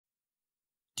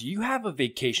Do you have a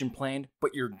vacation planned,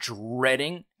 but you're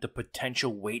dreading the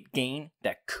potential weight gain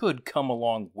that could come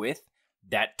along with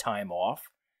that time off?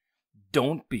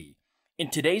 Don't be. In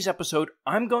today's episode,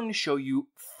 I'm going to show you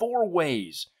 4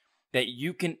 ways that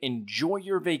you can enjoy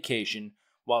your vacation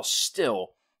while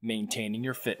still maintaining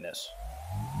your fitness.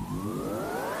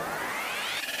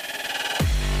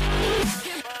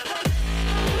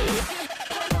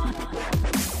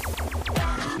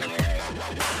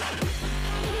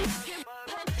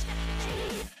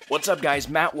 What's up, guys?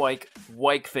 Matt Weik,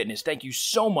 Weik Fitness. Thank you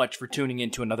so much for tuning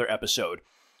in to another episode.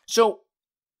 So,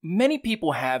 many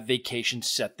people have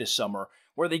vacations set this summer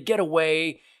where they get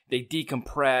away, they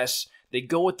decompress, they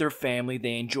go with their family,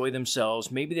 they enjoy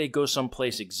themselves. Maybe they go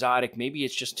someplace exotic. Maybe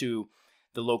it's just to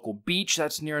the local beach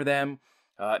that's near them.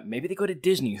 Maybe they go to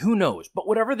Disney. Who knows? But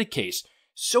whatever the case,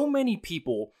 so many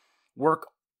people work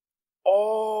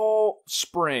all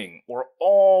spring or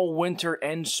all winter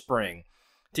and spring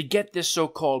to get this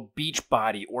so-called beach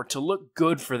body or to look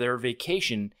good for their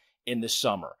vacation in the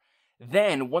summer.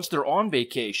 Then, once they're on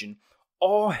vacation,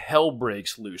 all hell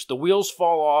breaks loose. The wheels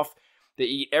fall off. They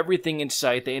eat everything in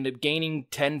sight. They end up gaining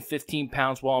 10, 15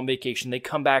 pounds while on vacation. They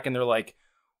come back and they're like,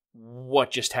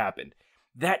 what just happened?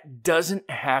 That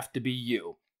doesn't have to be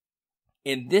you.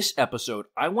 In this episode,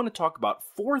 I want to talk about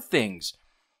 4 things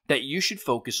that you should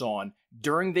focus on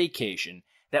during vacation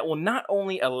that will not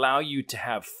only allow you to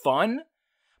have fun,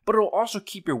 but it'll also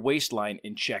keep your waistline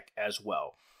in check as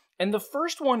well. And the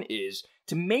first one is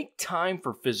to make time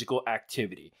for physical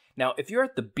activity. Now, if you're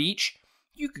at the beach,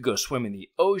 you could go swim in the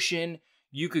ocean,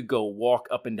 you could go walk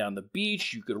up and down the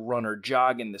beach, you could run or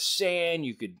jog in the sand,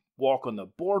 you could walk on the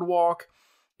boardwalk.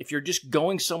 If you're just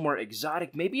going somewhere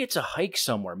exotic, maybe it's a hike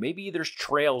somewhere, maybe there's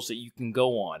trails that you can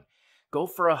go on. Go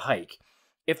for a hike.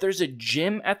 If there's a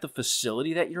gym at the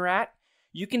facility that you're at,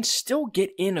 you can still get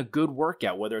in a good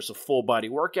workout, whether it's a full body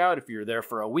workout, if you're there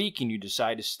for a week and you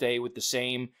decide to stay with the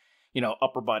same,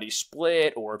 upper body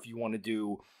split, or if you want to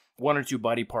do 1 or 2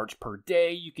 body parts per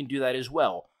day, you can do that as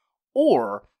well.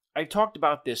 Or, I've talked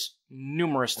about this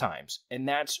numerous times, and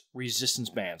that's resistance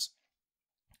bands.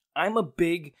 I'm a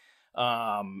big,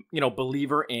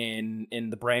 believer in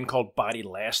the brand called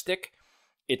Bodylastic.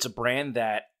 It's a brand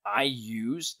that I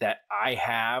use, that I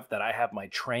have my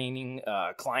training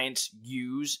clients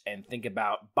use and think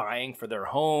about buying for their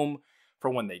home, for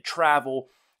when they travel.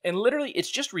 And literally, it's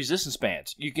just resistance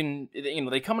bands. You can,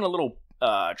 they come in a little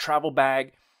travel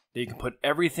bag that you can put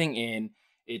everything in.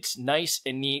 It's nice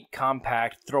and neat,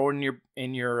 compact. Throw it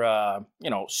in your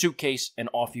suitcase, and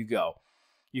off you go.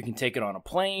 You can take it on a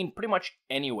plane, pretty much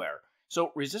anywhere.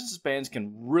 So resistance bands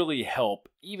can really help,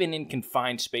 even in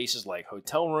confined spaces like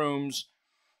hotel rooms.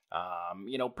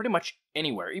 Pretty much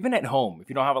anywhere, even at home. If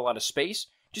you don't have a lot of space,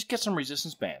 just get some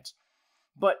resistance bands.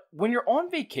 But when you're on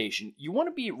vacation, you want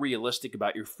to be realistic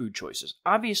about your food choices.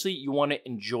 Obviously, you want to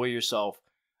enjoy yourself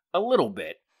a little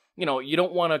bit. You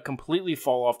don't want to completely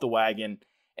fall off the wagon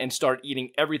and start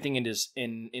eating everything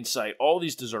in sight. All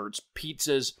these desserts,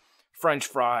 pizzas, French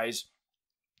fries,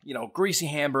 greasy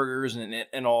hamburgers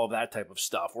and all of that type of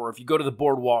stuff. Or if you go to the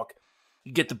boardwalk,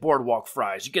 you get the boardwalk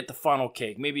fries, you get the funnel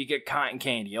cake, maybe you get cotton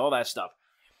candy, all that stuff.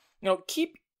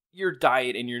 Keep your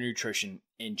diet and your nutrition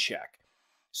in check.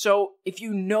 So if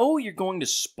you know you're going to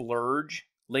splurge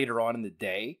later on in the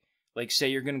day, like say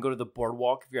you're going to go to the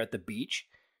boardwalk if you're at the beach,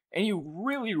 and you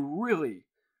really, really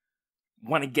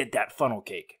want to get that funnel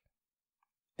cake,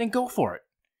 then go for it.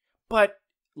 But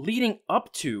leading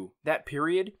up to that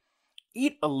period,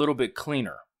 eat a little bit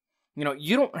cleaner.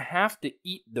 You don't have to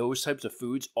eat those types of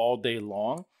foods all day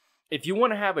long. If you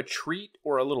want to have a treat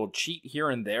or a little cheat here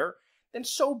and there, then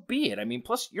so be it.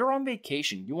 Plus you're on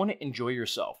vacation. You want to enjoy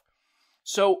yourself.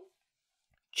 So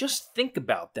just think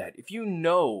about that. If you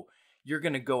know you're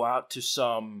going to go out to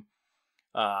some,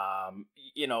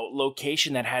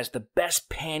 location that has the best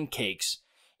pancakes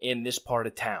in this part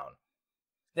of town,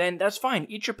 then that's fine.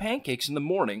 Eat your pancakes in the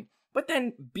morning. But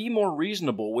then be more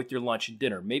reasonable with your lunch and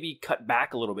dinner. Maybe cut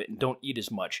back a little bit and don't eat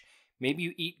as much. Maybe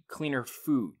you eat cleaner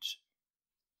foods.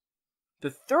 The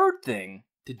third thing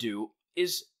to do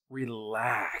is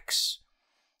relax.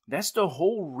 That's the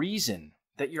whole reason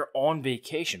that you're on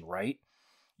vacation, right?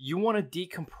 You want to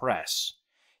decompress.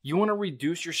 You want to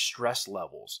reduce your stress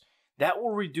levels. That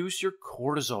will reduce your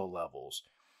cortisol levels.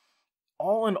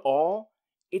 All in all,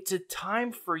 it's a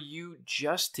time for you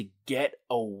just to get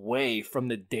away from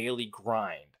the daily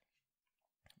grind.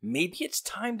 Maybe it's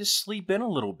time to sleep in a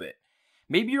little bit.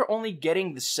 Maybe you're only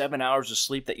getting the 7 hours of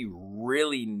sleep that you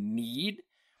really need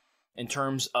in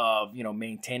terms of,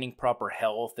 maintaining proper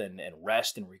health and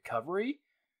rest and recovery.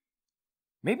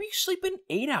 Maybe you sleep in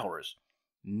 8 hours,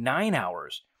 9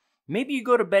 hours. Maybe you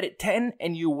go to bed at 10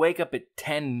 and you wake up at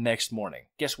 10 next morning.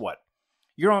 Guess what?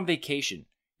 You're on vacation.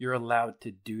 You're allowed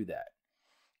to do that.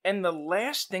 And the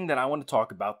last thing that I want to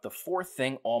talk about, the fourth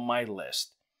thing on my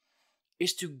list,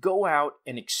 is to go out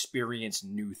and experience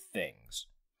new things.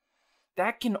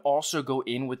 That can also go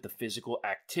in with the physical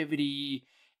activity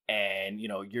and,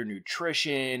 your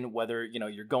nutrition, whether,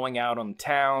 you're going out on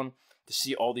town to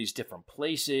see all these different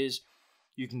places.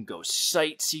 You can go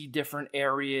sightsee different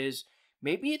areas.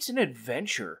 Maybe it's an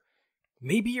adventure.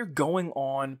 Maybe you're going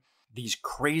on these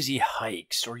crazy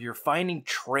hikes, or you're finding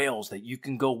trails that you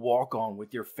can go walk on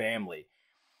with your family.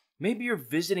 Maybe you're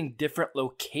visiting different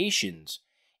locations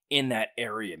in that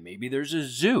area. Maybe there's a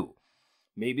zoo.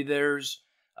 Maybe there's,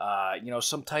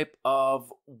 some type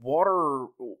of water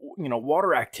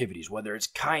activities, whether it's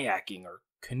kayaking or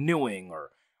canoeing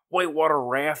or whitewater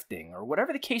rafting or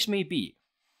whatever the case may be.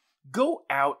 Go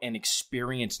out and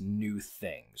experience new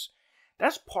things.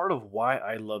 That's part of why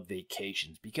I love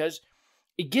vacations, because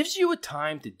it gives you a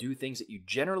time to do things that you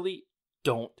generally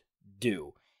don't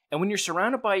do. And when you're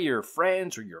surrounded by your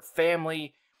friends or your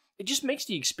family, it just makes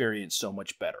the experience so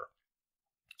much better.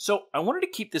 So I wanted to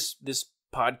keep this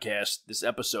podcast, this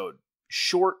episode,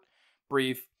 short,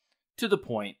 brief, to the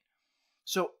point.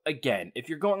 So again, if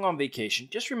you're going on vacation,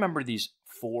 just remember these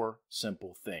 4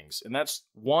 simple things. And that's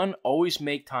 1, always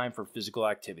make time for physical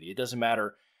activity. It doesn't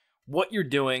matter what you're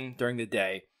doing during the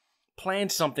day. Plan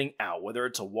something out, whether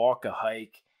it's a walk, a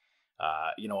hike,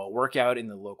 a workout in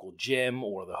the local gym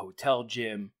or the hotel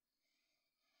gym.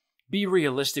 Be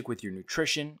realistic with your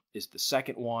nutrition is the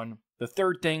second one. The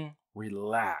third thing,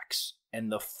 relax. And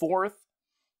the fourth,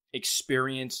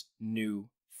 experience new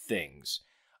things.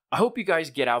 I hope you guys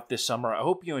get out this summer. I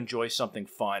hope you enjoy something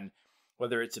fun,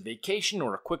 whether it's a vacation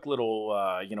or a quick little,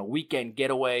 weekend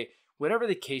getaway, whatever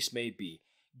the case may be.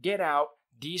 Get out,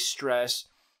 de-stress,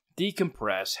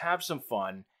 decompress, have some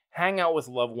fun, hang out with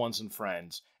loved ones and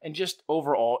friends, and just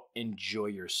overall enjoy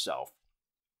yourself.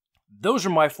 Those are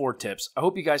my 4 tips. I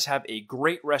hope you guys have a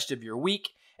great rest of your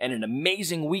week and an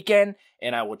amazing weekend,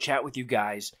 and I will chat with you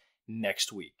guys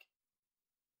next week.